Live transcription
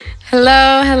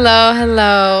Hello, hello,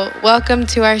 hello. Welcome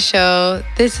to our show.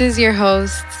 This is your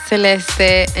host,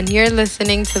 Celeste, and you're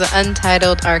listening to the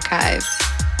Untitled Archives,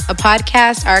 a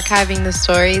podcast archiving the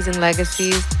stories and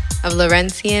legacies of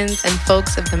Lawrencians and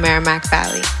folks of the Merrimack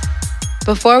Valley.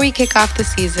 Before we kick off the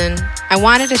season, I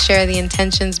wanted to share the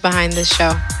intentions behind this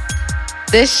show.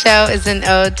 This show is an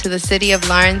ode to the city of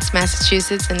Lawrence,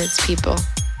 Massachusetts, and its people.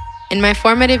 In my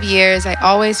formative years, I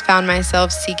always found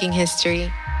myself seeking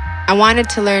history. I wanted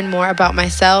to learn more about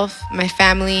myself, my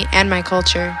family, and my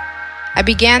culture. I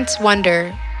began to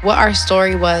wonder what our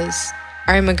story was,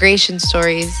 our immigration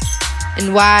stories,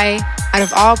 and why, out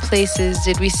of all places,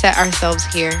 did we set ourselves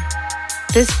here?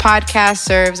 This podcast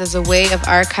serves as a way of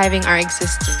archiving our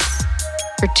existence.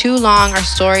 For too long, our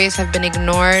stories have been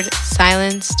ignored,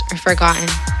 silenced, or forgotten.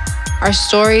 Our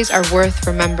stories are worth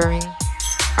remembering.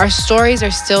 Our stories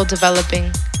are still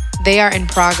developing. They are in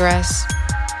progress.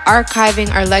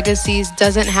 Archiving our legacies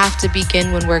doesn't have to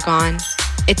begin when we're gone.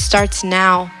 It starts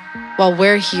now, while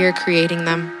we're here creating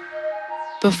them.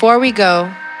 Before we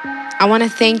go, I want to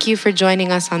thank you for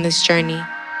joining us on this journey.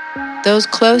 Those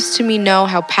close to me know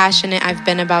how passionate I've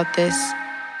been about this.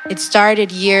 It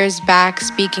started years back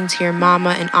speaking to your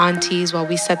mama and aunties while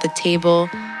we set the table,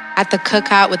 at the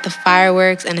cookout with the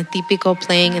fireworks and a típico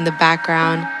playing in the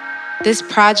background. This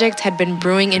project had been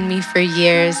brewing in me for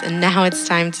years, and now it's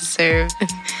time to serve.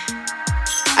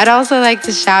 I'd also like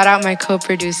to shout out my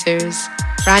co-producers,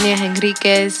 Rania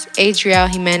Henriquez, Adriel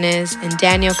Jimenez, and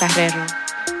Daniel Carrero.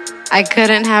 I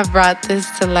couldn't have brought this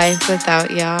to life without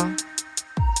y'all.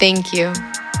 Thank you.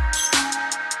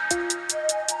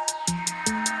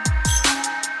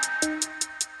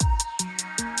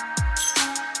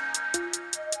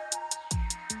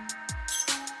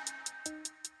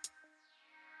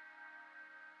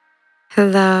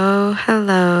 Hello,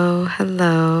 hello,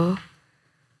 hello.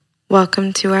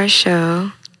 Welcome to our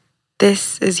show.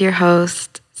 This is your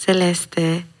host,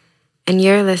 Celeste, and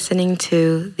you're listening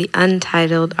to the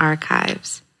Untitled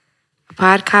Archives, a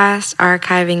podcast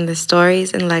archiving the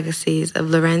stories and legacies of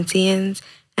Lawrencians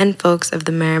and folks of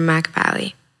the Merrimack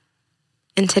Valley.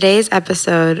 In today's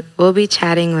episode, we'll be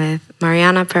chatting with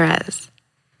Mariana Perez.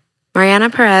 Mariana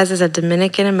Perez is a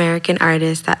Dominican-American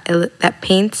artist that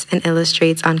paints and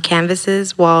illustrates on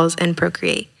canvases, walls, and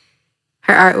Procreate.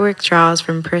 Her artwork draws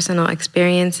from personal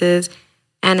experiences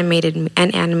and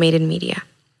animated media.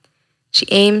 She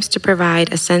aims to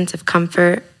provide a sense of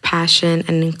comfort, passion,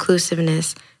 and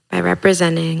inclusiveness by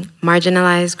representing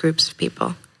marginalized groups of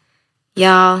people.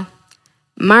 Y'all,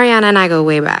 Mariana and I go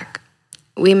way back.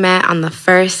 We met on the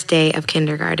first day of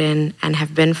kindergarten and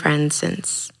have been friends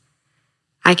since.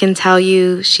 I can tell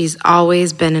you she's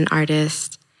always been an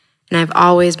artist, and I've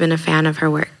always been a fan of her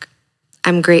work.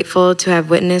 I'm grateful to have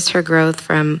witnessed her growth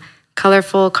from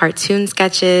colorful cartoon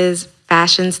sketches,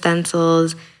 fashion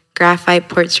stencils, graphite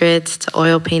portraits, to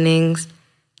oil paintings,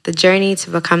 the journey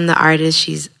to become the artist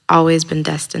she's always been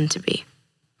destined to be.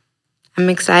 I'm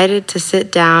excited to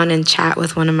sit down and chat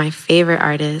with one of my favorite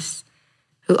artists,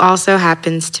 who also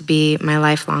happens to be my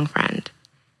lifelong friend.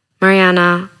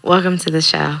 Mariana, welcome to the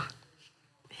show.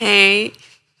 Hey.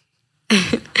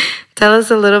 Tell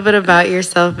us a little bit about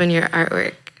yourself and your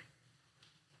artwork.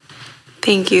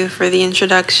 Thank you for the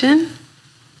introduction.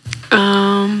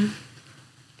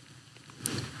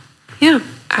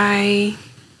 I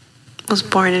was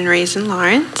born and raised in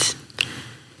Lawrence.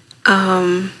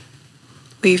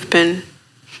 We've been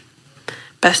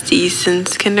besties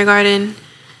since kindergarten.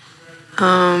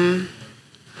 I've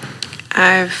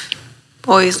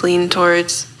always leaned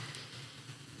towards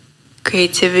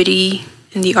creativity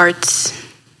in the arts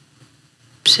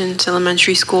since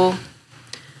elementary school.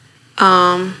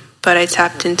 But I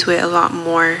tapped into it a lot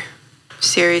more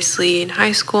seriously in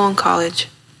high school and college.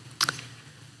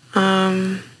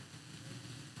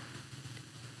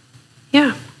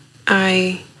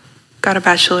 I got a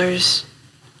bachelor's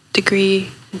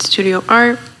degree in studio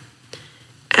art.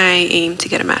 I aim to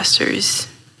get a master's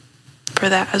for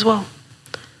that as well.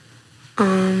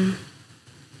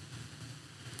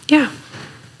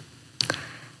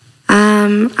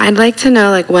 I'd like to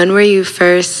know, when were you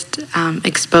first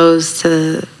exposed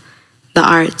to the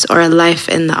arts or a life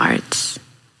in the arts?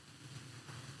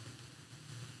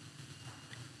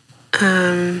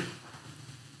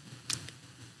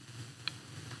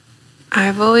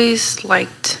 I've always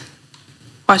liked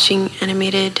watching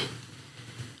animated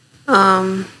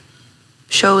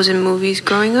shows and movies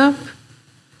growing up.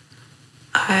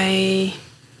 I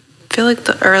feel like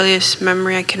the earliest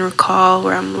memory I can recall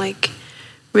where I'm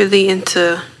really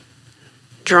into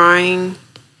drawing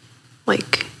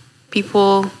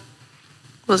people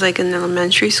was in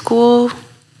elementary school,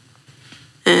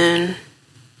 and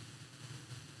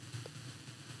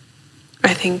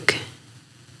think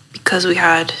because we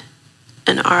had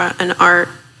an art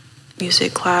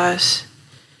music class,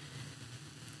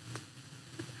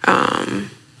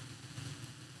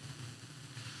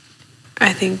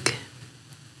 I think,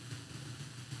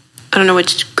 I don't know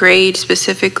which grade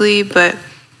specifically, but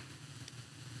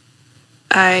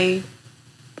I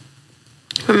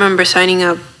remember signing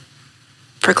up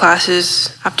for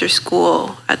classes after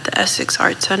school at the Essex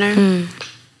Art Center.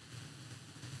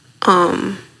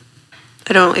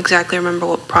 I don't exactly remember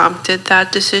what prompted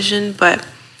that decision, but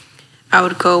I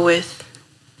would go with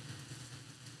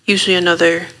usually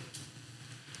another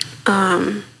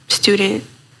student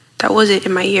that wasn't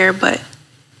in my year, but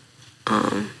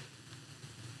I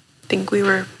think we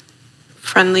were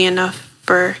friendly enough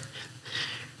for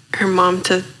her mom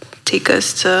to take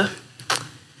us to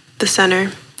the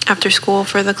center after school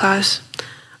for the class.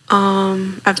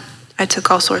 I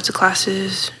took all sorts of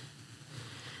classes,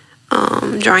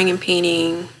 drawing and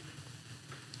painting,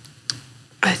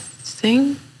 I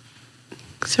think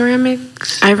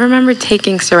ceramics. I remember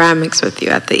taking ceramics with you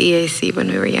at the EAC when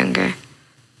we were younger.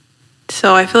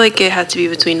 So I feel like it had to be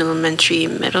between elementary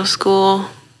and middle school.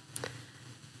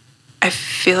 I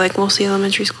feel like mostly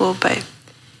elementary school, but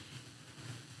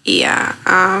yeah,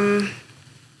 I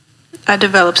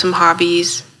developed some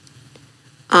hobbies,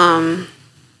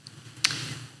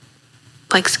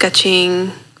 like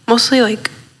sketching, mostly like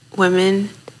women,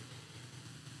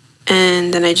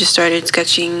 and then I just started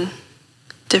sketching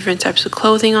different types of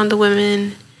clothing on the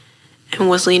women and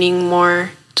was leaning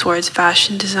more towards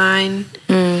fashion design.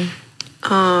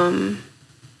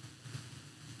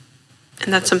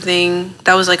 And that's something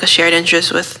that was like a shared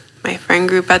interest with my friend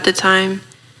group at the time.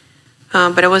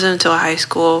 But it wasn't until high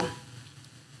school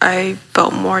I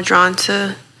felt more drawn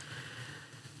to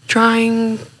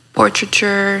drawing,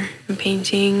 portraiture, and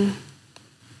painting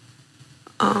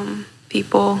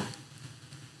people.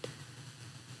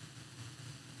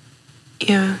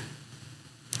 Yeah.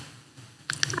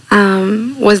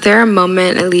 Was there a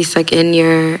moment, at least like in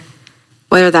your,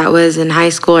 whether that was in high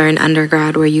school or in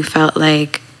undergrad, where you felt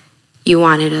like you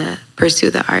wanted to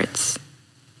pursue the arts?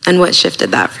 And what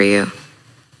shifted that for you?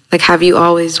 Like, have you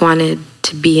always wanted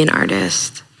to be an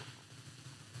artist?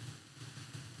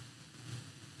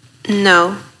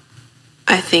 No.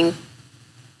 I think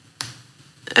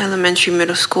elementary,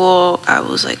 middle school, I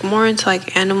was like more into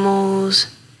like animals.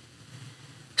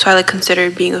 So I like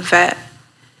considered being a vet.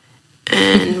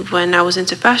 And when I was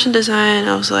into fashion design,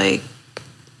 I was like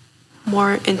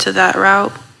more into that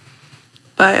route.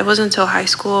 But it wasn't until high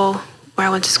school where I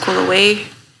went to school away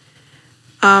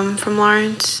from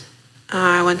Lawrence.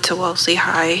 I went to Wellesley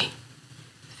High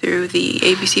through the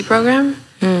ABC program.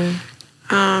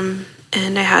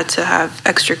 And I had to have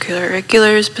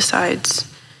extracurriculars besides,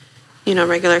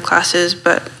 regular classes.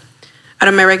 But out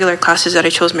of my regular classes that I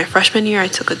chose my freshman year, I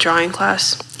took a drawing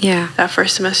class that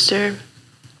first semester.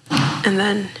 And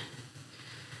then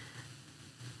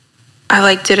I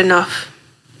liked it enough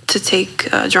to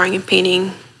take a drawing and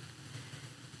painting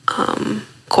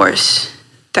course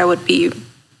that would be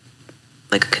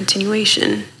like a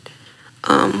continuation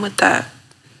with that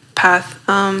path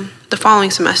the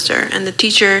following semester. And the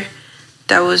teacher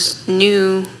that was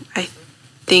new, I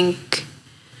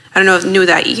don't know if new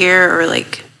that year or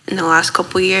like in the last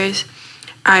couple years,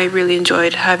 I really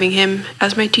enjoyed having him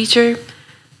as my teacher.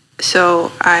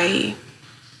 So I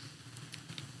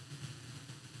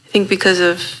think because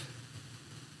of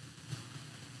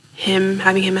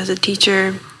having him as a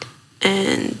teacher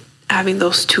and having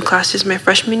those two classes my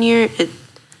freshman year, it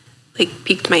like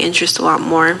piqued my interest a lot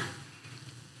more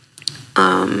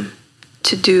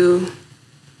to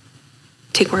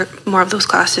take more of those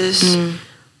classes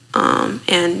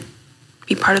and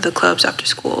be part of the clubs after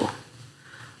school.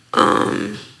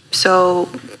 So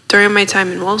during my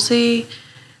time in Wellesley,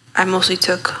 I mostly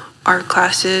took art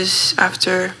classes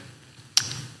after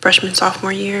freshman,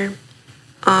 sophomore year.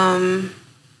 I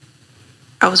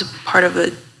was a part of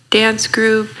a dance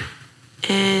group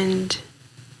and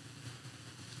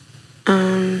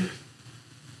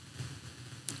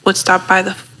would stop by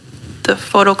the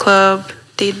photo club.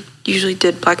 They usually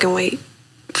did black and white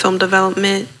film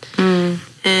development.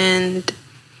 And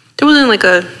there wasn't like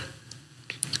a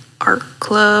art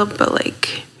club, but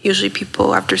like usually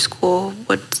people after school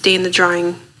would stay in the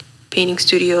drawing painting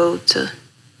studio to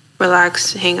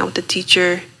relax, hang out with the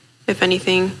teacher, if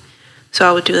anything. So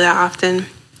I would do that often.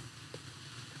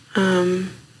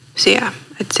 So yeah,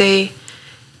 I'd say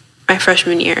my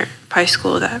freshman year of high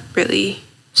school that really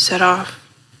set off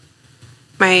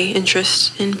my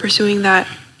interest in pursuing that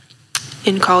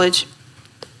in college.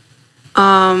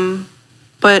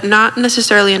 But not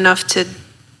necessarily enough to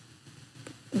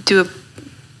do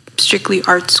strictly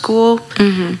art school.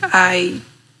 I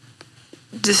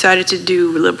decided to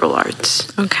do liberal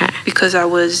arts. Okay. Because I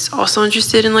was also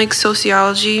interested in like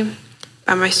sociology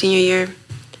by my senior year.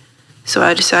 So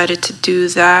I decided to do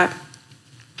that.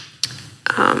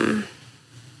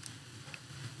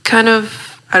 Kind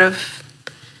of out of,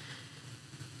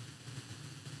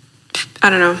 I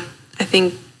don't know, I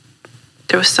think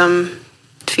there was some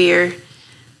fear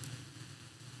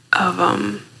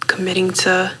of committing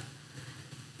to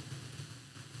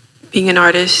being an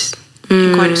artist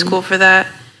and going to school for that,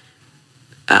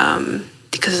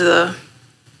 because of the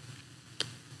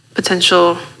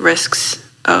potential risks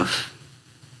of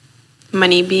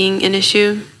money being an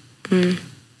issue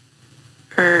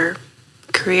or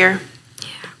career.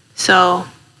 Yeah. So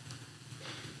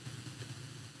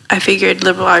I figured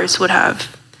liberal arts would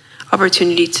have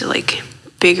opportunity to like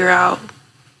figure out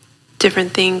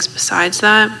different things besides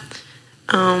that.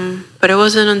 But it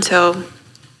wasn't until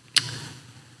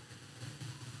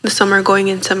the summer going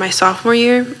into my sophomore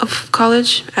year of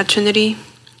college at Trinity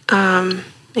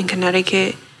in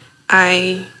Connecticut,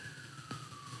 it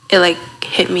like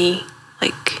hit me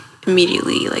like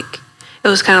immediately. Like it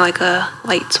was kind of like a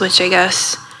light switch, I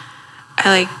guess.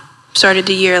 I like started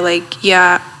the year like,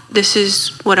 yeah, this is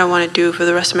what I want to do for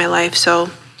the rest of my life. So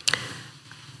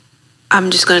I'm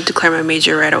just going to declare my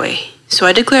major right away. So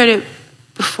I declared it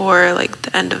before like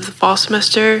the end of the fall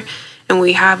semester, and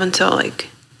we have until like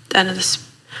the end of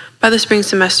by the spring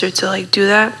semester to like do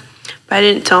that. But I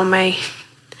didn't tell my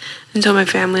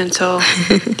family until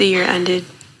the year ended.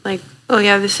 Like, oh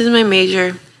yeah, this is my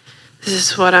major. This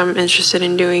is what I'm interested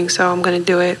in doing, so I'm gonna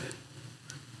do it.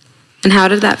 And how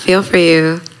did that feel for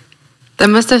you? That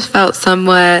must have felt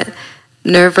somewhat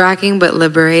nerve-wracking but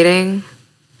liberating.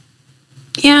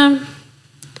 Yeah.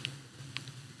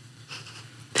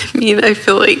 I mean, I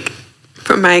feel like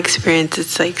from my experience,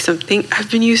 it's like something I've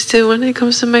been used to when it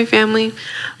comes to my family.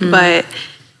 But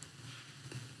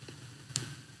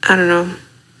I don't know.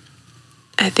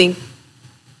 I think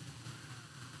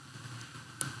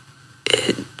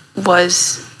it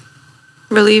was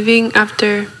relieving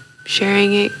after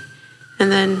sharing it,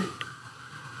 and then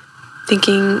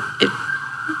thinking it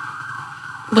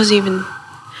wasn't even,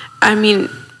 I mean,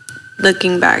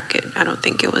 looking back, I don't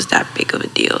think it was that big of a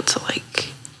deal to like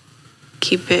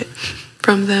keep it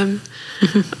from them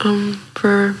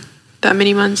for that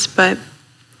many months. But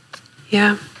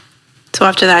yeah, so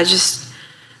after that I just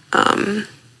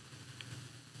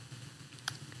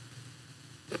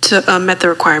met the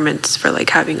requirements for like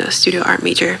having a studio art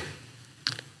major.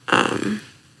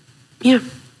 Yeah.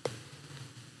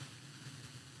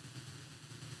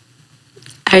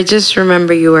 I just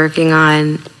remember you working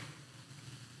on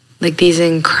like these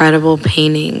incredible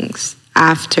paintings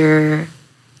after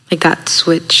like that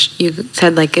switch. You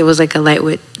said like it was like a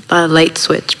light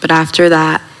switch, but after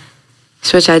that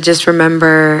switch, I just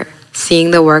remember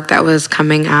seeing the work that was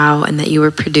coming out and that you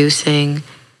were producing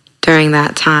during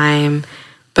that time,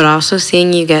 but also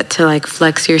seeing you get to like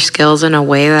flex your skills in a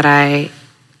way that I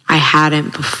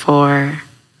hadn't before.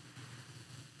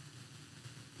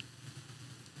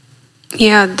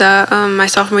 Yeah, my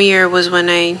sophomore year was when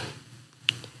I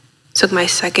took my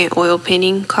second oil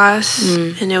painting class,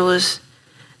 and it was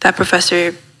that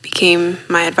professor became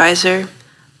my advisor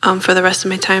for the rest of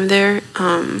my time there.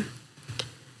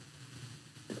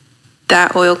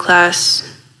 That oil class,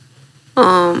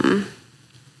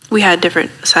 we had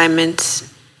different assignments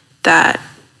that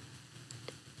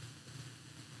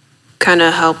kind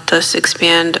of helped us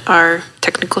expand our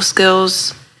technical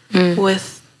skills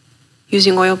with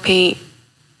using oil paint,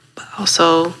 but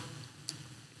also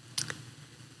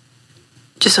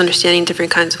just understanding different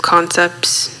kinds of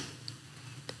concepts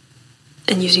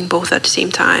and using both at the same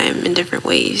time in different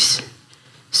ways.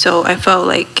 So I felt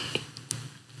like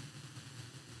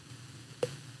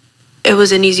it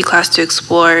was an easy class to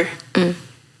explore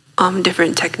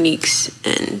different techniques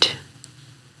and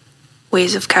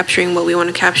ways of capturing what we want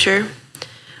to capture.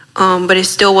 But it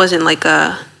still wasn't like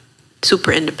a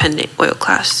super independent oil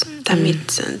class. That made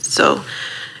sense. So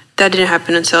that didn't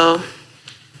happen until,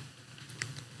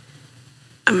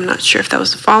 I'm not sure if that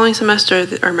was the following semester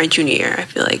or my junior year. I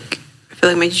feel like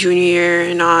my junior year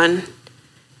and on,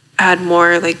 I had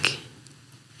more like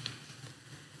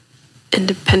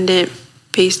independent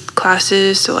based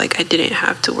classes, so like I didn't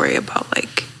have to worry about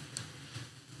like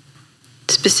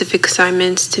specific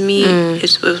assignments to me.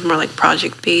 It was more like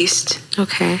project based.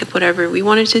 Okay. Like whatever we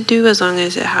wanted to do, as long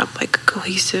as it had like a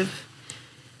cohesive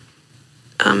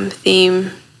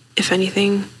theme, if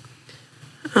anything.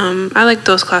 I like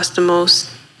those classes the most.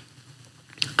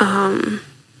 I'm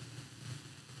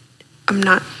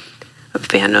not a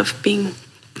fan of being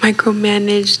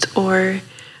micromanaged or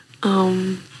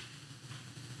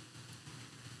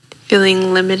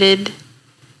feeling limited.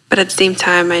 But at the same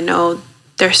time, I know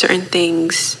there are certain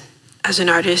things as an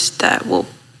artist that will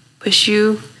push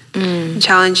you and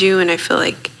challenge you. And I feel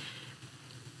like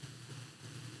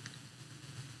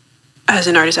as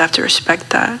an artist, I have to respect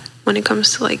that when it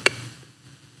comes to, like,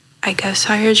 I guess,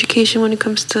 higher education, when it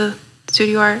comes to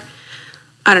studio art.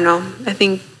 I don't know. I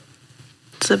think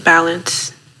it's a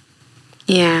balance.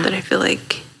 Yeah. That I feel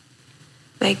like,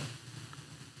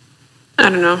 I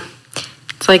don't know.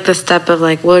 It's like the step of,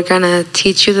 like, we're going to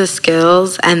teach you the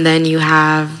skills, and then you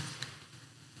have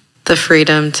the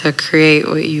freedom to create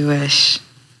what you wish.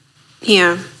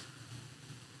 Yeah.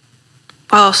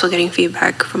 While also getting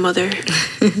feedback from other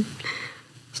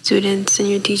students and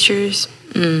your teachers.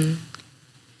 I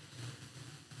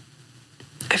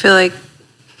feel like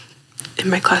in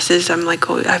my classes, I'm like,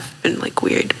 I've been like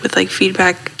weird with like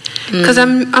feedback because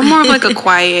I'm more of like a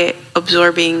quiet,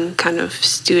 absorbing kind of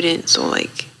student. So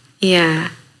like, yeah,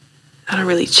 I don't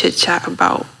really chit chat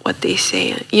about what they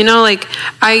say. You know, like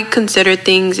I consider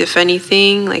things, if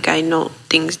anything, like I note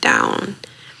things down,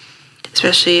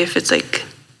 especially if it's like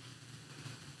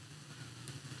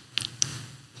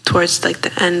towards like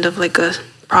the end of like a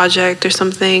project or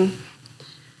something.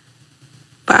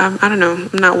 But I don't know.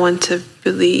 I'm not one to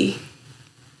really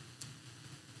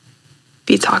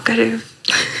be talkative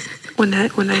when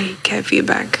I get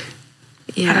feedback.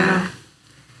 Yeah. I don't know.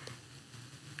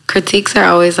 Critiques are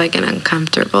always like an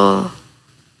uncomfortable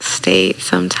state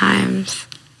sometimes.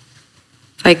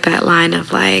 It's like that line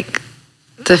of like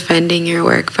defending your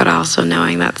work, but also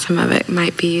knowing that some of it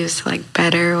might be used to like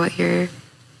better what you're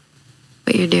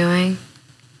doing.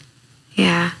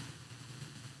 Yeah.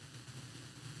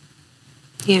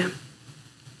 Yeah.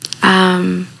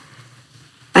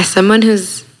 As someone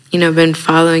who's, been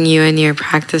following you in your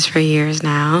practice for years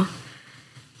now,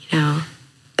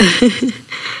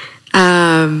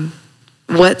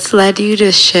 what's led you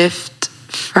to shift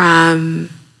from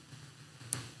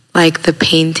like the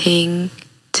painting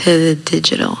to the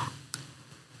digital?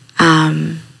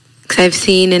 Because I've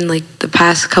seen in like the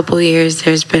past couple years,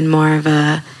 there's been more of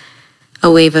a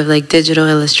wave of like digital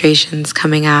illustrations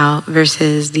coming out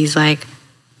versus these like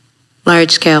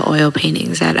large scale oil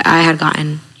paintings that I had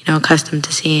gotten, accustomed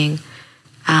to seeing.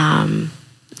 And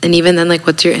even then, like,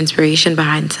 what's your inspiration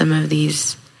behind some of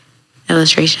these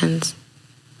illustrations?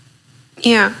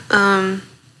 Yeah. I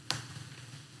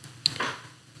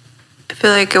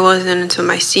feel like it wasn't until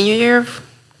my senior year of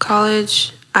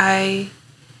college I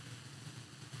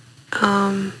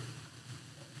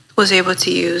was able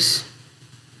to use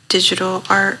digital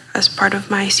art as part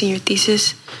of my senior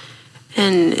thesis.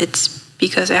 And it's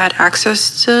because I had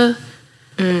access to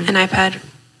an iPad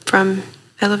from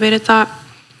Elevated Thought.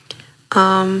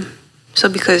 So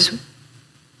because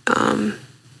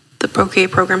the Procreate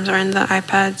programs are in the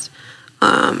iPads,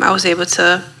 I was able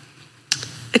to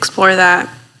explore that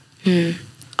a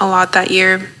lot that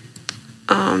year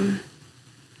and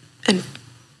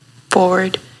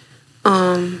forward.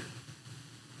 I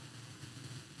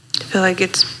feel like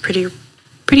it's pretty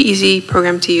easy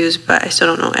program to use, but I still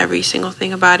don't know every single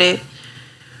thing about it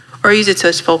or use it to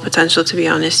its full potential, to be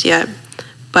honest, yet.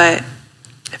 But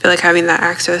I feel like having that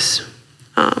access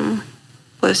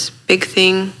was a big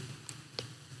thing,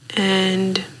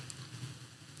 and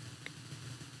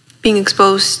being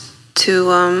exposed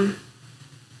to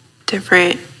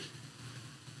different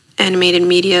animated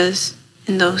medias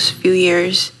in those few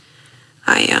years,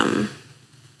 I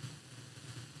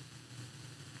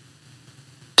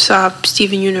saw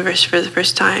Steven Universe for the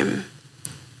first time.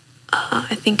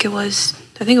 I think it was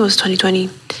 2020,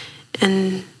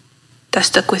 and that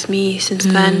stuck with me since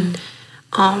then.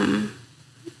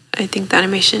 I think the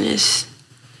animation is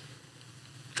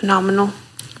phenomenal.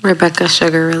 Rebecca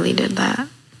Sugar really did that.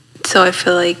 So I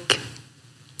feel like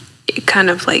it kind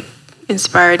of like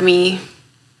inspired me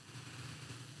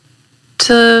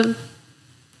to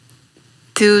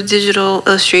do digital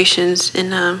illustrations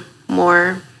in a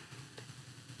more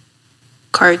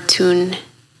cartoon-esque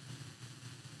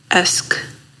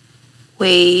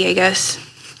way, I guess.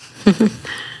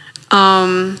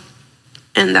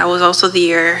 And that was also the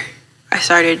year I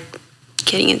started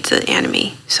getting into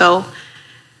anime. So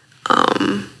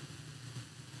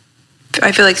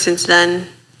I feel like since then,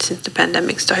 since the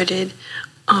pandemic started,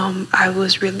 I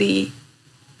was really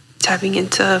tapping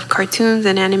into cartoons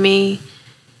and anime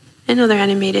and other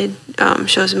animated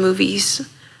shows and movies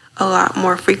a lot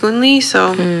more frequently.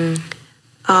 So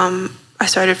I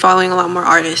started following a lot more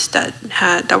artists that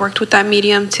worked with that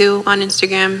medium too on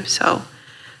Instagram. So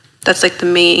that's like the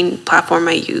main platform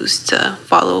I use to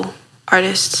follow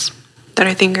artists that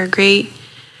I think are great.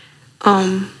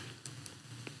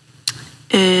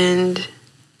 And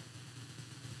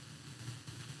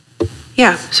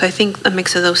yeah, so I think a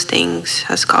mix of those things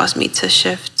has caused me to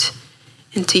shift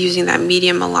into using that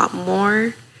medium a lot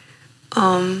more.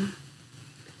 I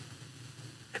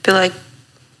feel like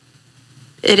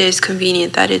it is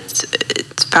convenient that it's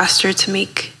faster to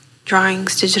make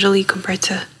drawings digitally compared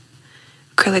to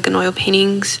acrylic and oil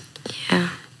paintings. Yeah.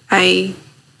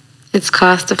 It's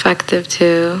cost effective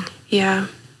too. Yeah.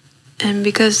 And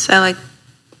because I like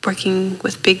working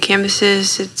with big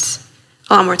canvases, it's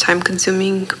a lot more time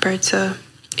consuming compared to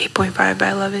 8.5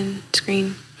 by 11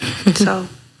 screen. So,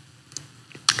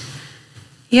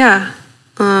 yeah.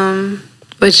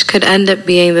 Which could end up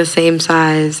being the same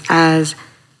size as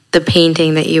the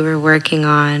painting that you were working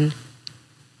on,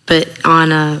 but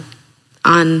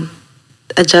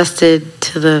adjusted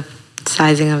to the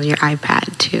sizing of your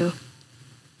iPad too.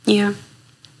 Yeah.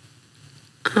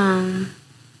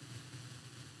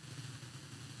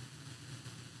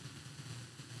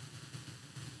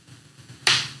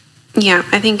 Yeah,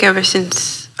 I think ever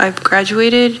since I've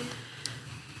graduated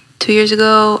 2 years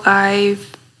ago,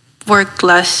 I've worked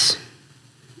less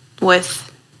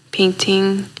with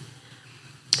painting,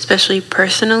 especially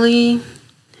personally,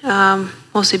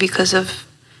 mostly because of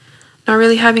not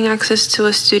really having access to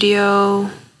a studio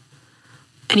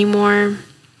anymore.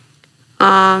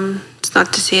 It's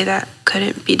not to say that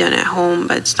couldn't be done at home,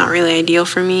 but it's not really ideal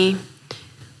for me.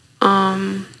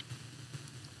 So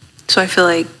I feel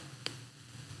like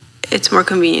it's more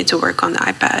convenient to work on the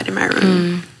iPad in my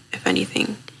room, if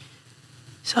anything.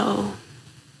 So,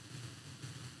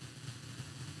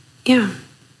 yeah.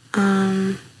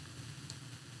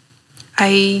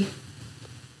 I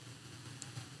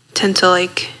tend to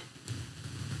like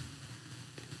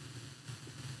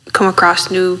come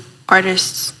across new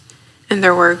artists and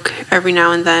their work every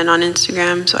now and then on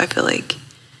Instagram. So I feel like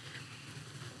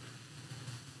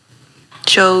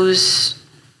shows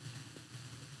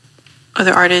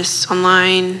other artists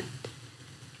online,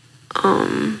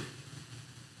 and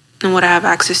what I have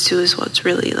access to is what's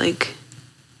really like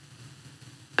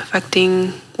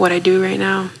affecting what I do right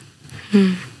now.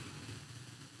 I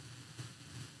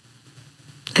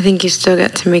think you still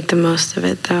get to make the most of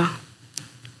it though.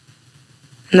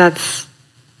 And that's,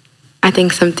 I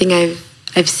think, something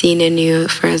I've seen in you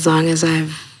for as long as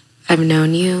I've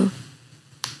known you.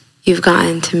 You've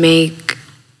gotten to make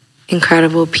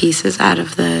incredible pieces out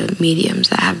of the mediums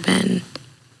that have been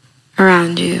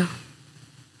around you.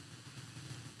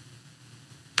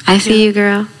 I see you,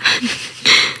 girl.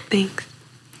 Thanks.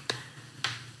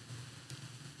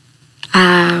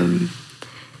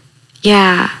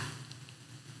 Yeah.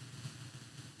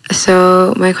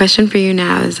 So my question for you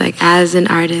now is, like, as an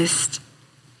artist,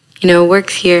 you know,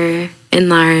 works here in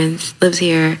Lawrence, lives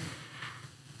here,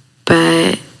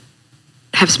 but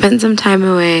have spent some time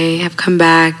away, have come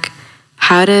back.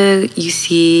 How do you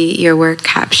see your work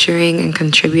capturing and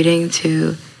contributing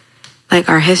to, like,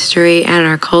 our history and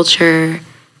our culture?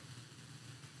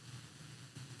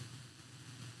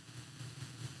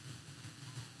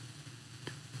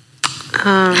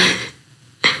 I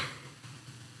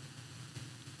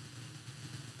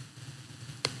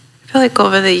feel like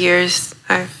over the years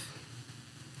I've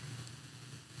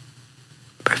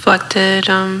reflected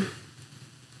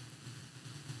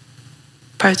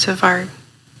parts of our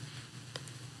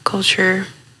culture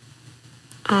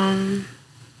in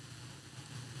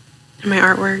my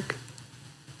artwork.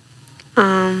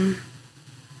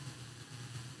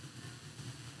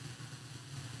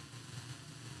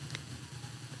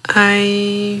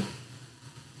 I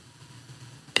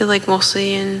feel like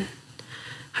mostly in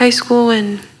high school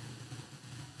and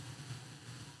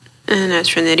at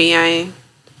Trinity, I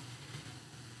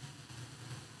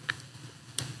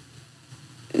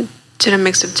did a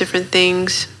mix of different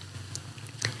things,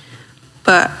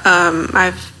 but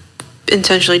I've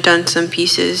intentionally done some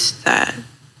pieces that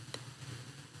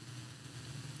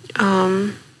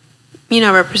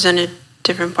represented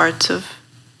different parts of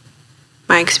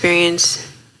my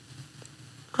experience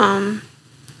of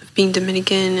being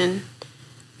Dominican and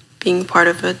being part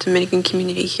of a Dominican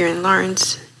community here in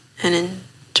Lawrence and in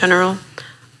general.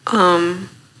 I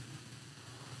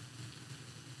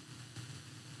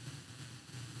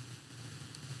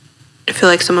feel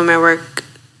like some of my work,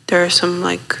 there are some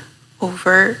like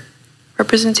overt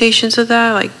representations of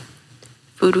that, like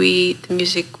food we eat, the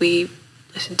music we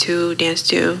listen to, dance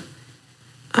to.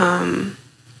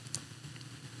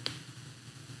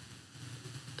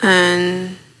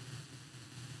 And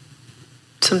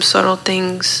some subtle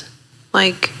things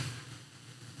like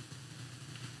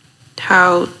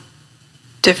how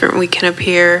different we can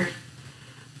appear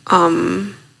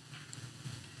and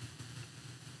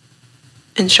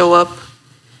show up,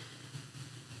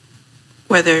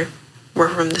 whether we're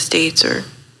from the States or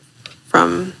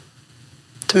from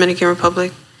Dominican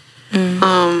Republic.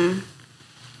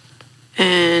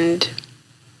 And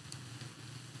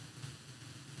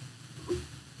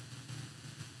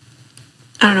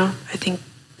I don't know, I think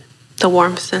the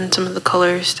warmth and some of the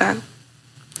colors that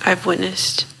I've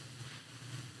witnessed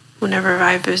whenever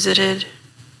I visited,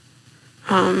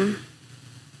 I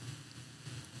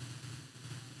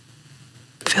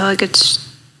feel like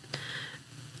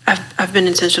I've been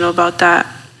intentional about that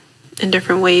in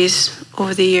different ways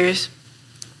over the years.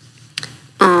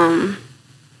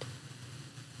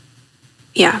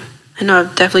 Yeah, I know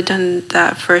I've definitely done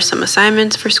that for some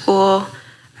assignments for school.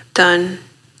 I've done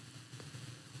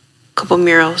a couple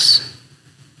murals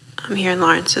here in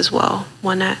Lawrence as well.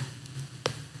 One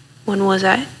was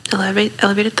at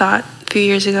Elevated Thought a few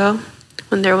years ago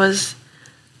when there was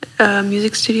a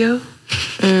music studio.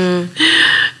 And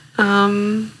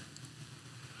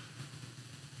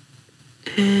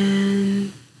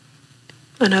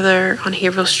another on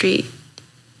Haverhill Street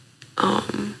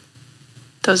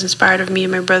that was inspired of me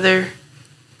and my brother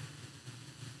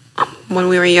when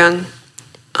we were young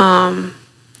a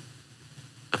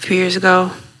few years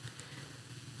ago.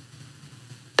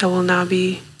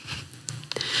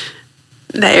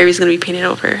 That area's gonna be painted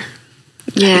over.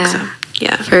 Yeah. I think so.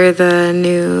 Yeah. For the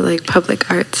new like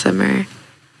public art summer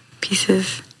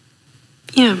pieces.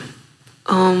 Yeah.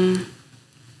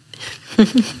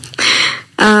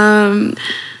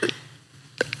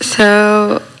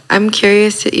 So I'm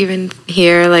curious to even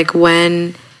hear, like,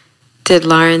 when did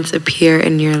Lawrence appear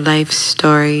in your life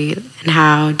story, and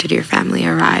how did your family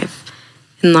arrive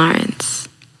in Lawrence?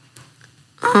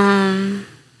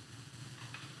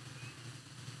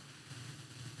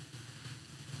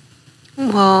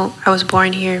 Well, I was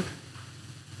born here,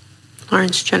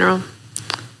 Lawrence General,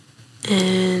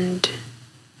 and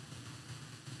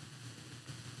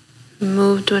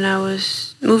moved to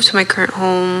my current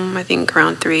home, I think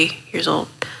around 3 years old.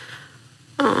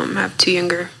 I have 2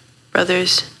 younger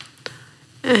brothers,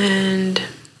 and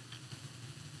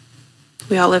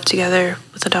we all live together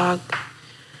with a dog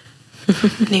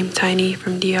named Tiny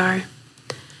from DR.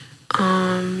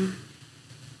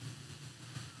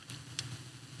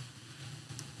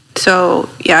 So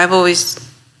yeah, I've always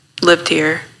lived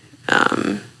here.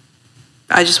 I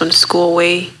just went to school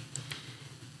away,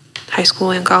 high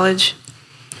school and college.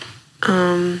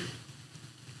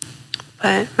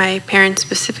 But my parents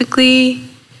specifically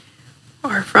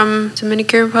are from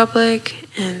Dominican Republic,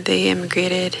 and they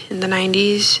immigrated in the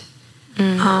 90s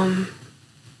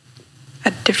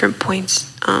at different points.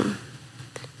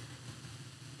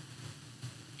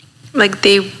 Like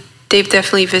they've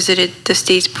definitely visited the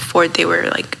States before they were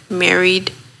like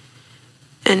married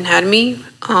and had me.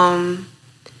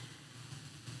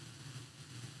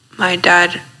 My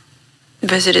dad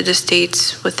visited the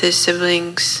States with his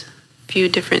siblings a few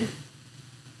different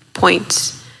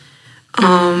points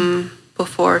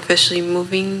before officially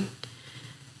moving.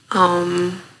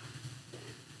 I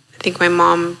think my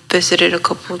mom visited a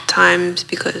couple of times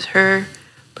because her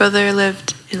brother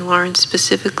lived in Lawrence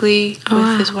specifically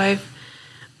with his wife.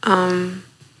 I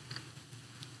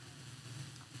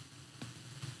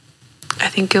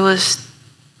think it was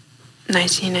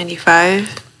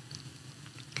 1995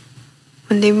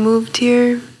 when they moved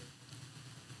here.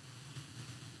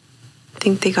 I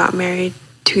think they got married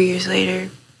 2 years later.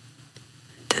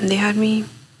 Then they had me.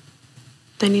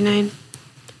 99.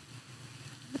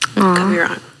 Could be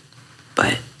wrong.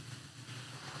 But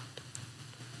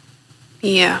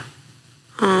yeah.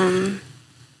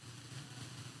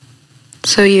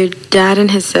 So your dad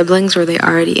and his siblings, were they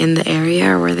already in the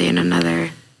area, or were they in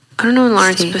another? I don't know in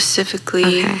Lawrence state?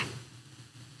 specifically. Okay.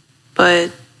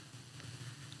 But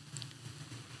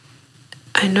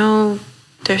I know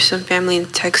there's some family in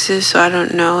Texas, so I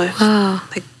don't know if,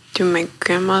 like, through my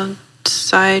grandma's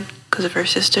side, because of her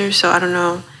sister, so I don't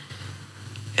know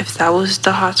if that was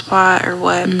the hot spot or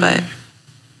what, but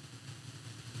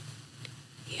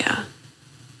yeah.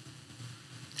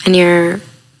 And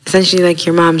essentially, like,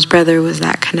 your mom's brother was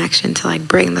that connection to, like,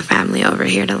 bring the family over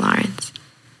here to Lawrence.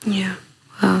 Yeah.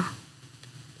 Wow.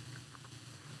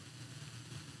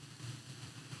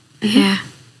 Yeah.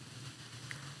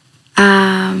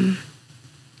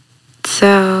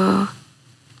 So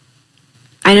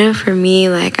I know for me,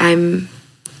 like, I'm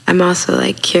also,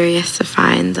 like, curious to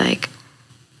find, like,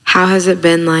 how has it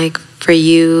been, like, for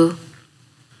you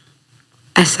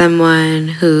as someone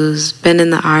who's been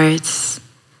in the arts,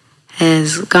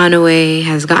 has gone away,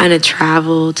 has gotten to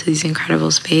travel to these incredible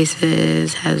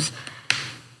spaces, has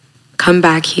come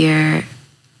back here,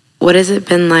 what has it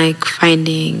been like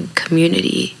finding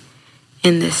community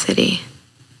in this city?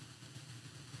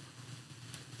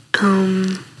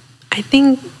 I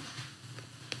think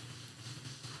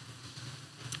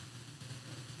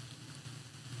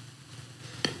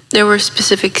there were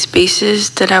specific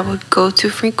spaces that I would go to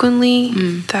frequently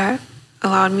that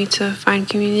allowed me to find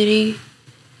community.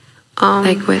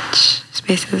 Like which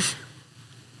spaces?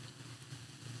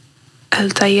 El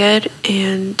Taller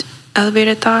and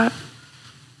Elevated Thought.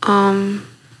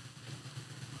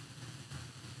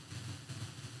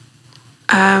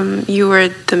 You were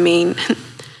the main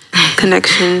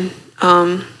connection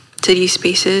to these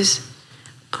spaces.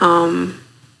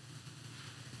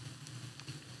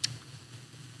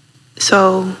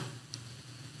 So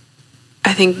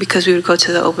I think because we would go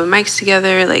to the open mics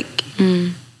together, like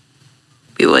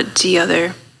we would see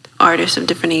other artists of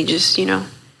different ages,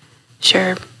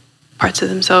 share parts of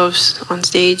themselves on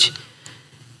stage.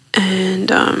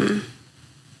 And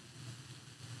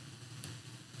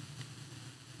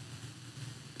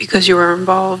because you were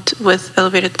involved with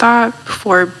Elevated Thought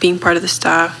before being part of the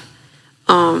staff,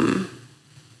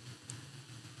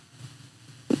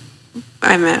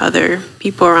 I met other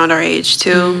people around our age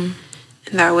too,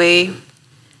 in that way.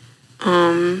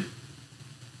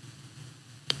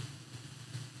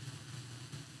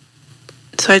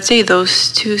 So I'd say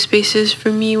those two spaces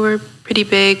for me were pretty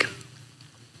big.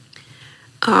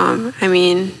 I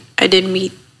mean, I did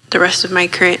meet the rest of my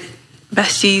current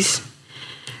besties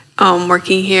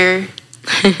working here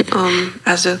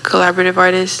as a collaborative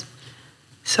artist.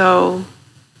 So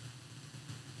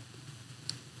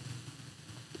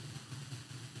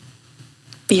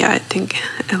yeah, I think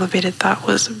Elevated Thought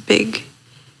was a big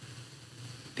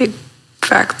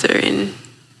factor in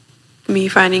me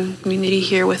finding community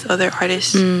here with other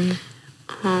artists.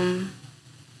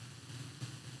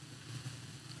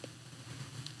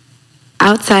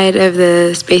 Outside of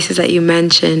the spaces that you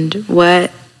mentioned,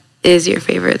 what is your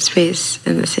favorite space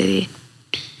in the city?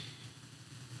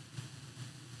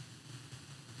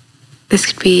 This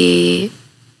could be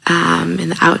in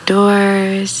the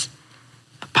outdoors,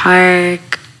 a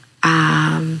park,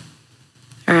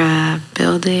 or a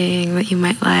building that you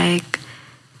might like,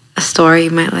 a store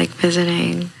you might like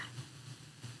visiting.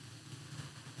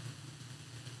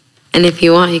 And if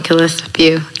you want, you can list a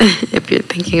few if you're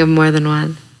thinking of more than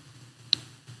one.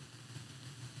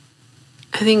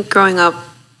 I think growing up,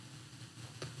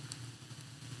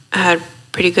 I had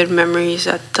pretty good memories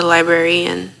at the library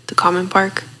and the Common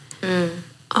Park. I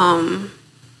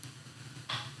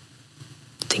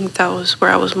think that was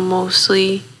where I was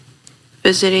mostly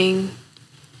visiting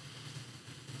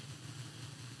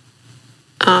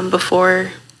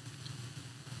before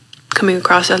coming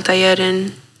across El Taller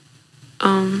and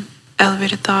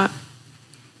Elevated Thought.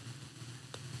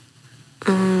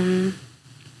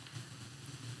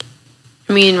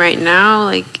 I mean, right now,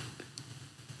 I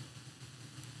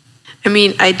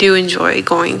do enjoy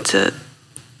going to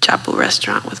Chapel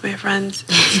Restaurant with my friends.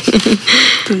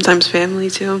 Sometimes family,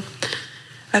 too.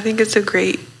 I think it's a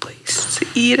great place to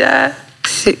eat at.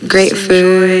 Great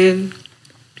food.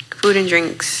 Food and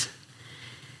drinks.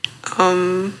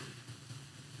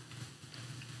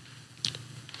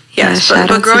 Yes,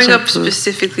 but growing up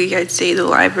specifically, I'd say the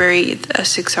library, the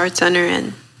Essex Art Center,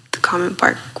 and the Common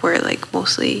Park were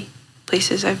mostly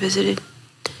places I visited.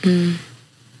 Yeah,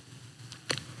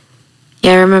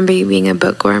 I remember you being a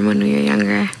bookworm when we were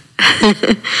younger.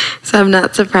 So I'm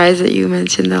not surprised that you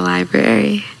mentioned the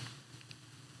library.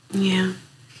 Yeah.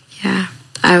 Yeah,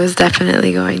 I was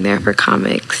definitely going there for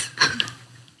comics.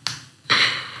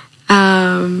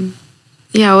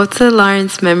 Yeah, what's a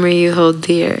Lawrence memory you hold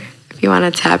dear? If you want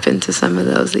to tap into some of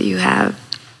those that you have.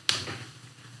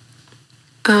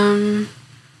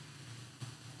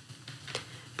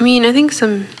 I think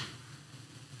some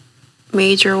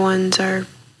major ones are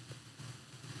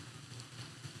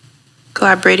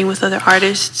collaborating with other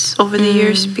artists over the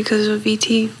years because of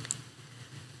VT.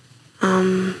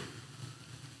 I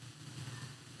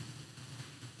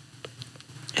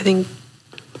think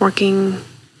working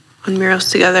on murals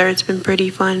together, it's been pretty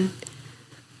fun.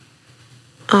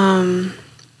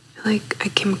 I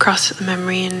came across a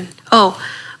memory and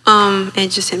it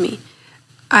just hit me.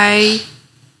 I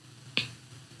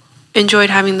enjoyed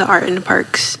having the art in the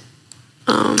parks.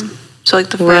 So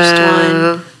the first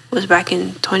one was back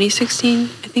in 2016,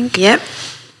 I think. Yep.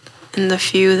 And the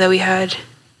few that we had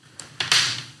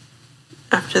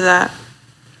after that,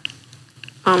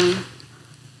 I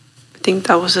think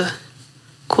that was a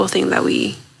cool thing that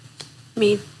we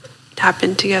made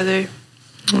happen together.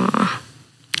 Aww.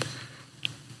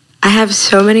 I have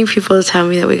so many people tell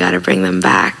me that we got to bring them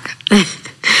back.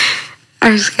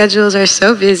 our schedules are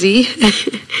so busy.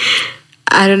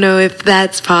 I don't know if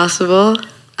that's possible.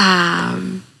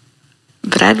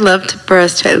 But I'd love for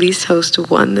us to at least host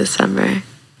one this summer.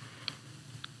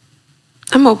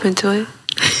 I'm open to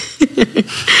it.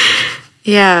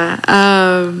 Yeah.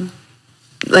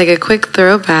 Like a quick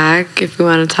throwback, if we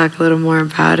want to talk a little more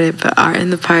about it, but Art in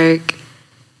the Park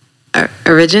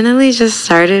originally just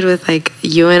started with like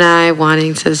you and I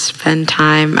wanting to spend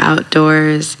time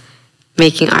outdoors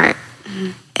making art.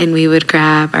 Mm-hmm. And we would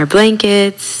grab our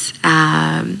blankets,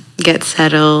 get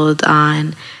settled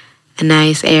on a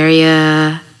nice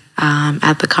area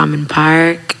at the common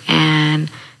park and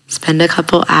spend a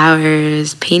couple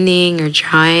hours painting or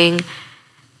drawing.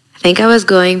 I think I was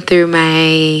going through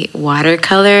my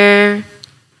watercolor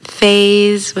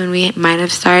phase when we might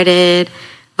have started,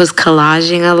 was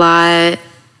collaging a lot.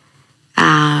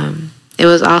 It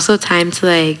was also time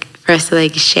to for us to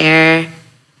share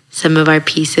some of our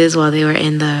pieces while they were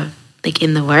in the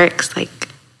works,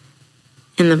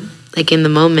 in the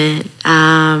moment.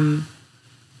 And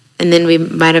then we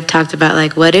might have talked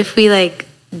about what if we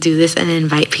do this and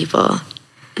invite people.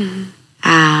 Mm-hmm.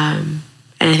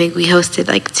 And I think we hosted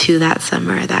 2 that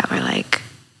summer that were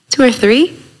 2 or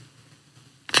 3.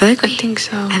 I think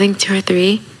so. I think 2 or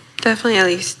 3. Definitely at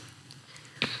least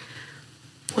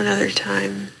one other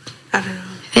time. I don't know.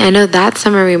 I know that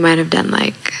summer we might have done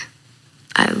I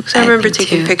remember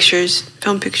taking pictures,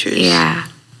 film pictures. Yeah.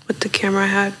 With the camera I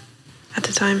had at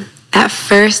the time. That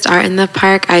first Art in the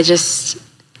Park, I just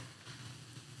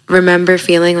remember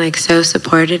feeling so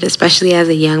supported, especially as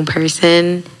a young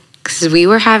person, because we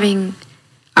were having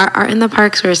our Art in the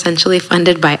Parks were essentially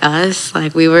funded by us.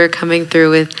 We were coming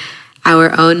through with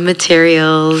our own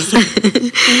materials.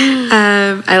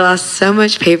 I lost so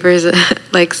much papers,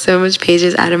 so much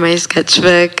pages out of my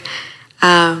sketchbook.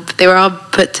 They were all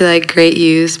put to great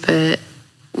use, but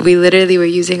we literally were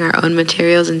using our own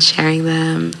materials and sharing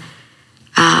them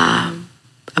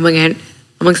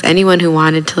amongst anyone who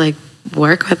wanted to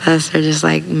work with us or just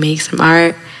make some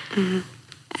art. Mm-hmm.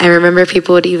 I remember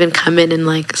people would even come in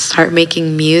and start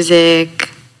making music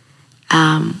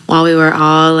while we were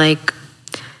all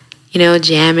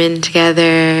jamming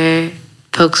together.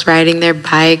 Folks riding their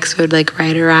bikes would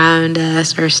ride around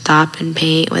us or stop and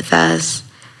paint with us,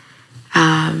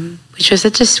 which was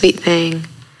such a sweet thing.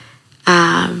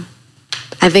 I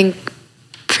think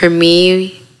for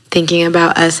me, thinking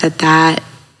about us at that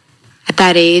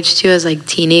age too, as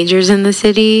teenagers in the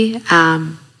city,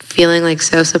 feeling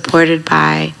so supported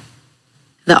by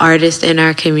the artists in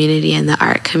our community and the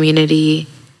art community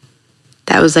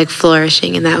that was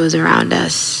flourishing and that was around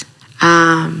us.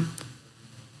 And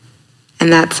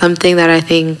that's something that I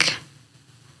think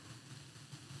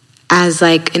as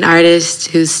an artist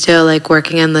who's still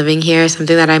working and living here,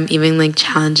 something that I'm even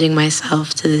challenging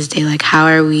myself to this day, how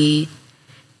are we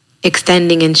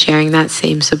extending and sharing that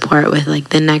same support with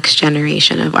the next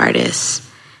generation of artists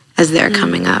as they're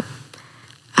coming up.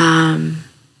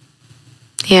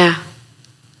 Yeah,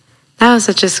 that was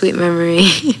such a sweet memory.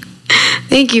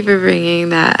 Thank you for bringing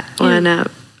that one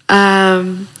up.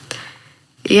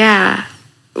 Yeah,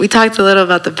 we talked a little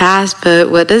about the past, but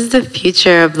what does the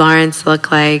future of Lawrence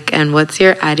look like, and what's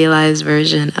your idealized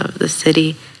version of the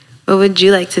city? What would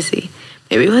you like to see?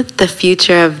 Maybe what the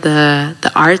future of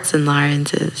the arts in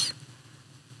Lawrence is.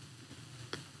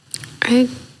 I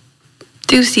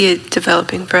do see it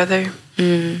developing further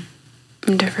in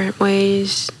different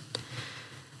ways.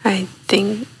 I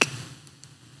think,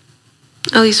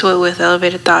 at least what with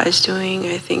Elevated Thought is doing,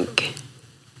 I think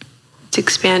it's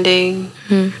expanding.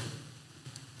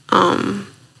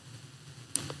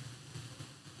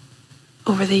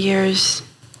 Over the years,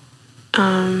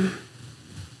 I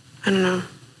don't know.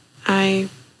 I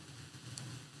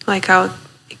like how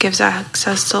it gives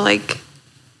access to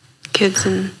kids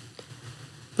in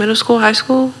middle school, high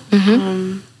school,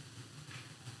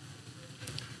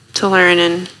 to learn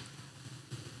and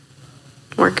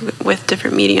work with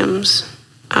different mediums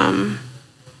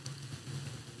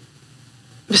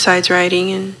besides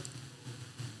writing and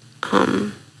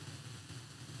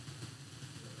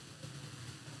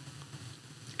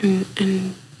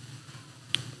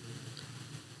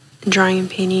drawing and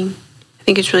painting. I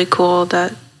think it's really cool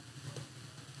that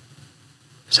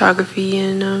photography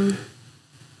and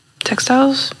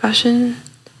textiles, fashion.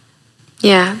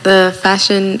 Yeah, the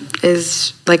fashion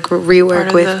is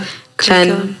rework with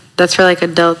Chen. That's for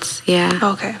adults. Yeah.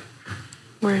 Okay.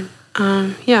 Word.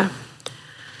 Yeah.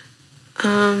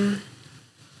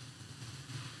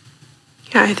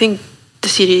 Yeah, I think the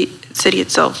city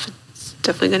itself is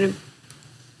definitely going to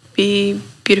be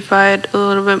beautified a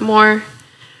little bit more.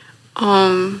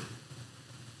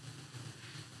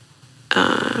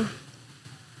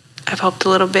 helped a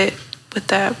little bit with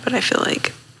that, but I feel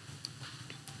like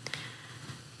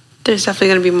there's definitely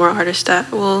going to be more artists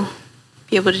that will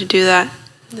be able to do that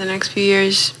in the next few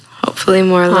years. Hopefully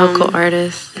more local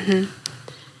artists.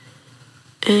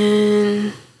 Mm-hmm.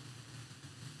 And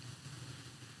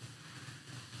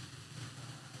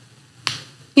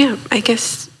yeah, I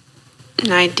guess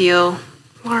an ideal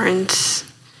Lawrence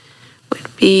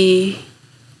would be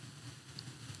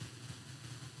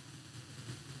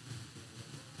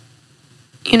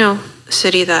a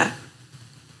city that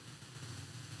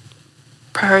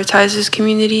prioritizes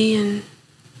community and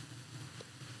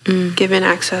giving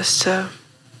access to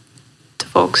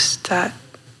folks that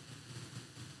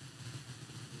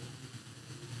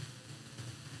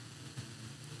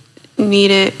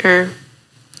need it or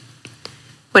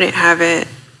wouldn't have it.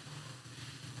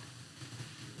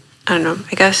 I don't know.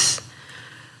 I guess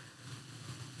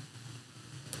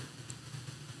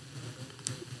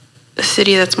a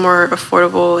city that's more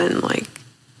affordable and like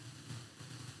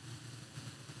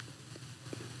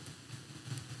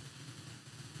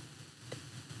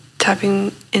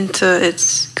tapping into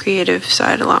its creative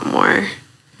side a lot more,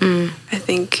 I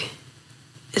think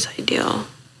is ideal.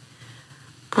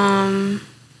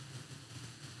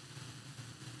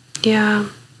 Yeah.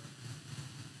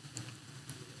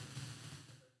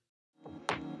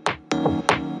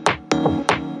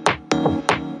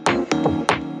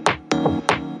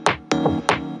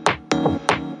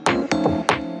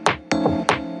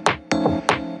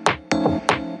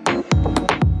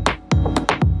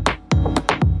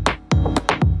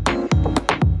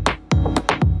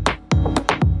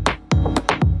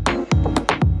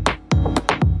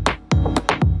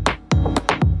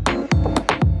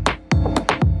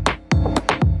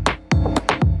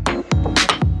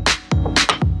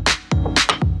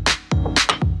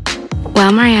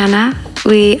 Well, Mariana,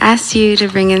 we asked you to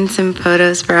bring in some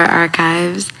photos for our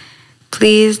archives.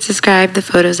 Please describe the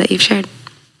photos that you've shared.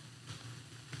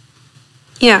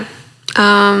 Yeah.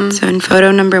 So in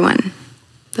photo number 1.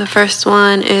 The first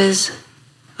one is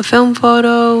a film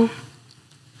photo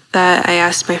that I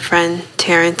asked my friend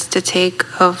Terrence to take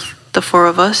of the 4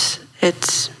 of us.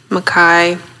 It's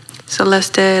Makai,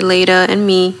 Celeste, Leda, and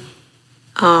me.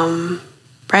 Right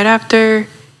after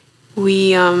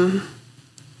we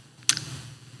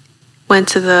went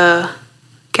to the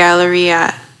gallery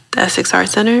at the Essex Art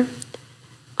Center.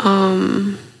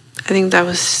 I think that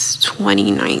was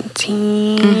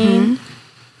 2019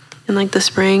 in like the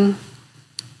spring.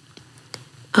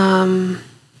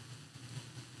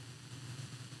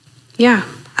 Yeah,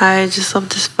 I just love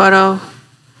this photo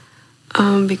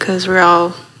because we're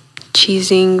all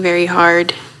cheesing very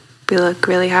hard. We look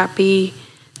really happy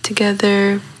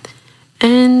together.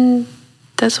 And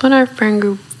that's when our friend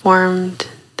group formed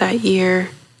that year.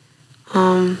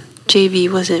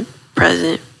 JV wasn't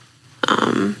present.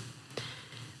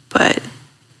 But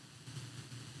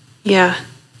yeah.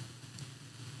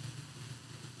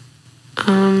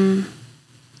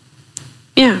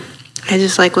 Yeah, I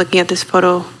just like looking at this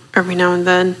photo every now and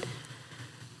then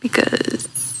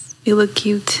because we look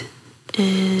cute,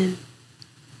 and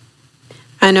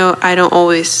I know I don't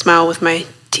always smile with my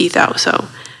teeth out, so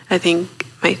I think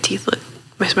my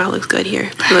smile looks good here.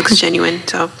 It looks genuine,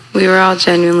 so. We were all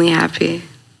genuinely happy.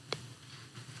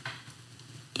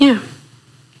 Yeah.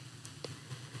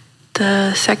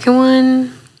 The second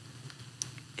one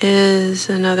is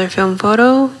another film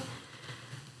photo.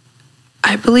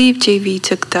 I believe JV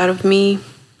took that of me.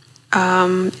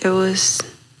 It was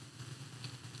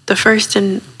the first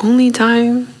and only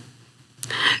time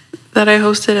that I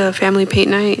hosted a family paint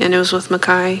night, and it was with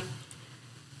Makai,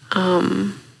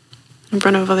 in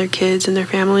front of other kids and their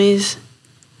families.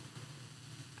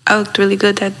 I looked really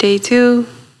good that day too,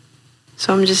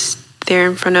 so I'm just there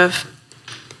in front of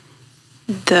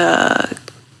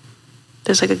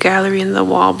there's like a gallery in the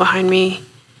wall behind me.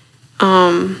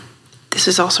 This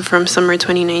is also from summer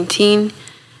 2019.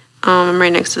 I'm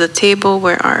right next to the table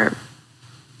where our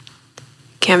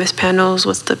canvas panels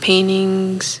with the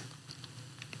paintings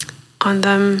on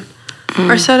them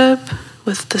are set up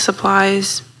with the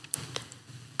supplies.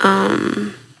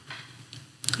 And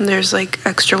there's like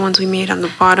extra ones we made on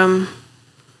the bottom.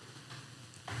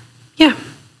 Yeah,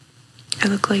 I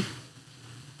look like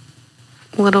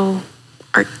a little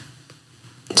art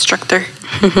instructor.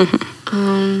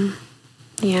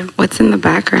 Yeah. What's in the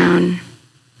background?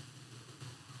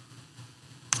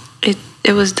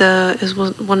 It was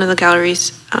one of the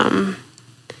galleries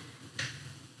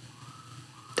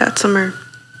that summer.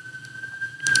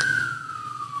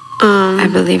 I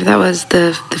believe that was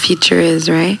the Future Is,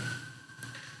 right?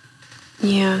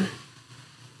 Yeah.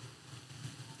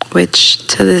 Which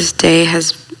to this day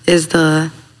is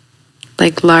the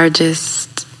like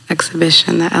largest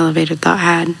exhibition that Elevated Thought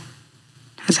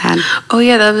has had. Oh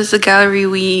yeah, that was the gallery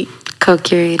we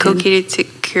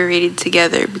curated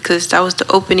together, because that was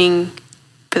the opening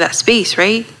for that space,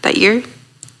 right? That year,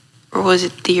 or was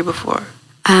it the year before?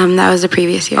 That was the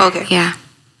previous year. Okay. Yeah.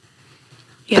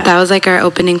 But that was like our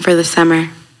opening for the summer.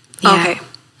 Yeah. Okay.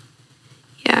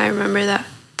 Yeah, I remember that.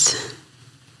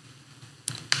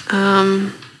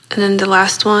 And then the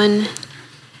last one,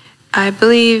 I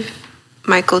believe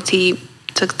Michael T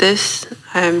took this.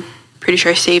 I'm pretty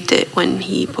sure I saved it when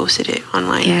he posted it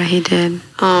online. Yeah, he did.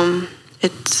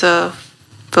 It's a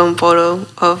film photo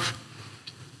of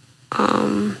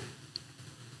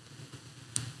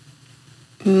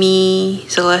me,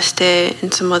 Celeste,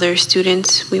 and some other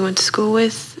students we went to school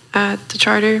with at the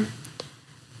charter.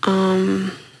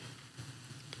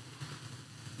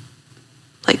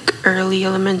 Like early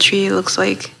elementary, it looks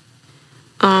like.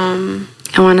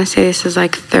 I want to say this is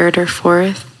like third or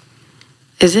fourth.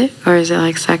 Is it? Or is it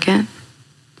like second?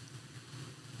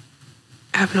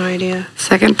 I have no idea.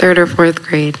 Second, third, or fourth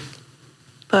grade.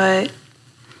 But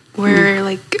we're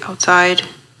like outside.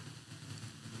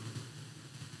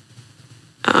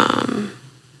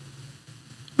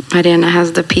 Mariana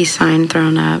has the peace sign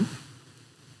thrown up.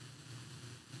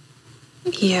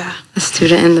 Yeah. The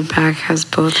student in the back has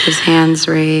both his hands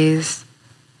raised.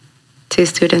 Two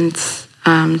students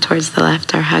towards the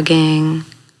left are hugging.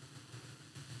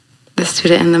 The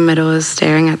student in the middle is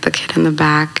staring at the kid in the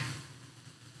back.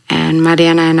 And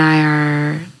Mariana and I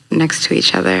are next to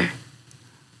each other.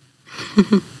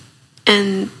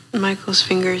 And Michael's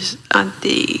fingers on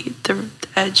the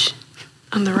edge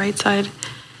on the right side.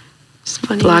 It's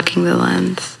funny. Blocking the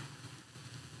lens.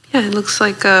 Yeah, it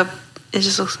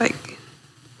just looks like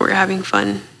we're having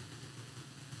fun.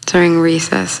 During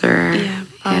recess or... Yeah,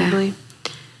 probably.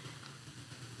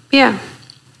 Yeah,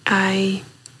 I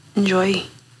enjoy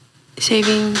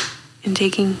saving and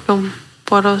taking film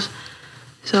photos.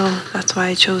 So that's why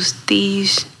I chose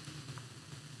these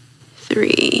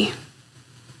 3.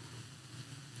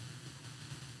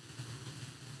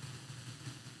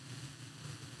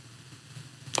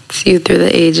 See you through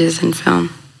the ages in film.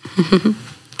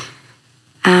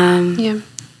 Yeah.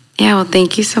 Yeah, well,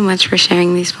 thank you so much for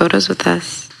sharing these photos with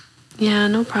us. Yeah,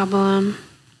 no problem.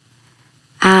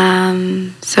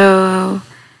 So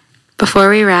before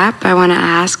we wrap, I want to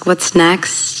ask what's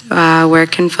next? Where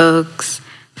can folks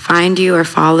find you or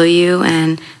follow you,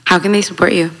 and how can they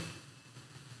support you?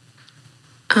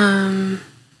 I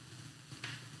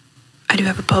do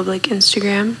have a public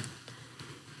Instagram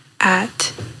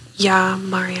at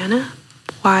Mariana,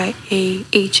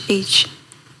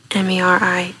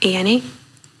 YAHHMARIANA.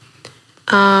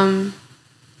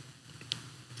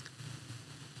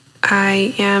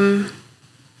 I am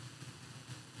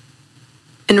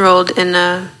enrolled in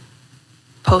a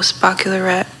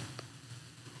post-baccalaureate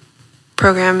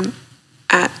program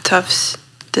at Tufts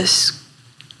this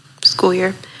school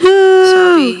year. So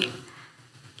I'll be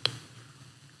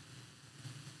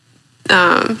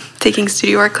taking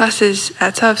studio art classes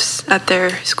at Tufts at their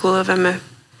School of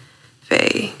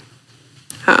MFA.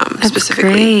 That's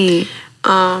specifically.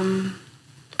 Great.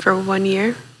 For 1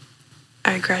 year.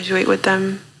 I graduate with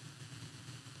them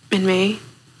in May.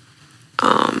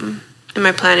 And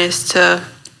my plan is to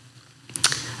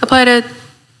apply to a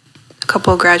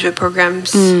couple of graduate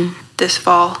programs this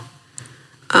fall,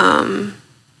 so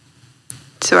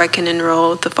I can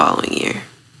enroll the following year,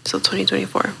 so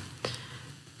 2024,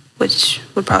 which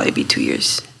would probably be 2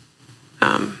 years.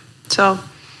 So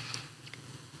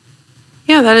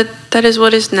yeah, that is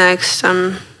what is next.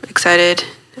 I'm excited.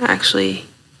 I actually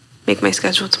make my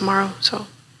schedule tomorrow, so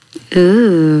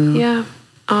Ooh. yeah.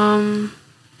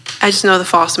 I just know the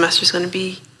fall semester is going to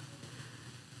be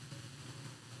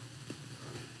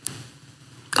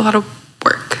a lot of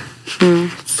work.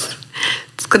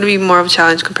 It's going to be more of a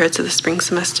challenge compared to the spring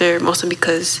semester, mostly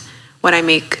because what I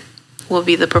make will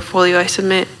be the portfolio I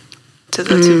submit to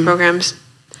the 2 programs,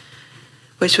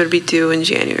 which would be due in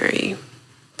January.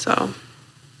 So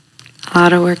a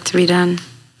lot of work to be done.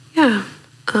 Yeah.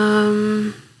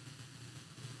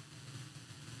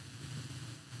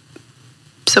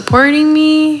 Supporting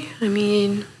me, I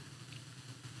mean,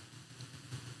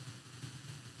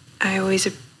 I always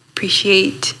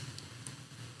appreciate,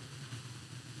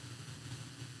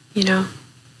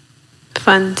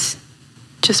 funds,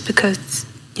 just because,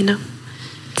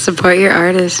 Support your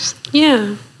artists.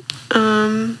 Yeah.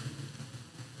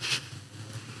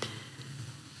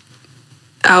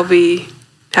 I'll be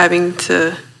having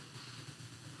to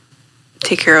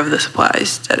take care of the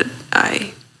supplies that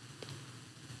I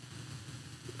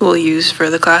will use for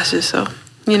the classes, so,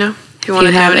 If you want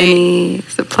to have donate any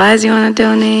supplies you want to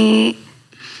donate,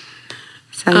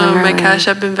 send them our my way. Cash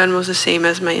App and Venmo is the same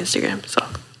as my Instagram. So,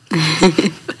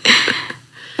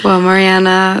 well,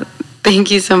 Mariana, thank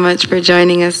you so much for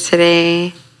joining us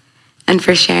today and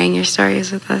for sharing your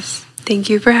stories with us. thank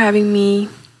you for having me.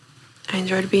 I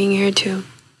enjoyed being here too.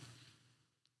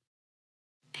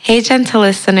 Hey, gentle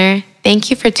listener. Thank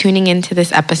you for tuning into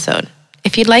this episode.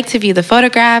 If you'd like to view the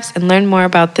photographs and learn more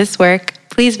about this work,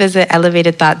 please visit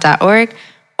elevatedthought.org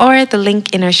or the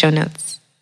link in our show notes.